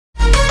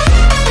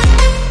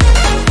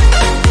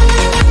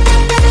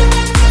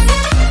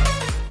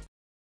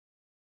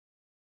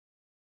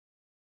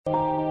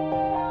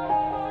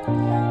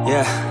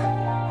yeah.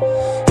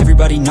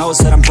 Everybody knows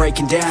that I'm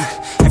breaking down.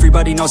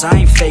 Everybody knows I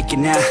ain't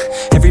faking now.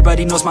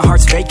 Everybody knows my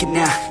heart's vacant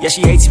now. Yeah,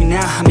 she hates me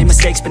now, I made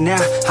mistakes, but now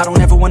I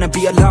don't ever wanna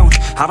be alone.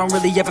 I don't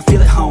really ever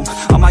feel at home.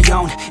 On my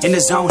own, in the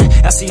zone,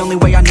 that's the only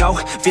way I know.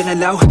 Feeling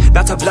low,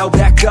 about to blow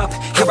back up.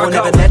 Here I won't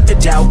ever let the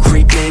doubt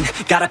creep in.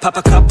 Gotta pop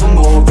a couple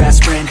more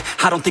aspirin.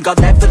 I don't think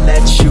I'll ever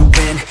let you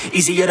in.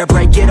 Easier to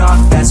break it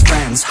off best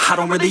friends. I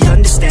don't really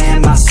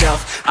understand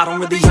myself. I don't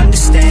really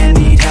understand,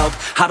 need help.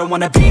 I don't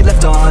wanna be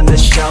left on the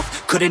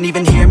shelf. Couldn't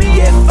even hear me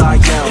if I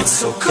yelled. It's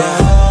so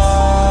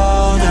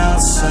cold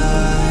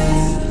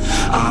outside,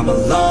 I'm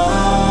alone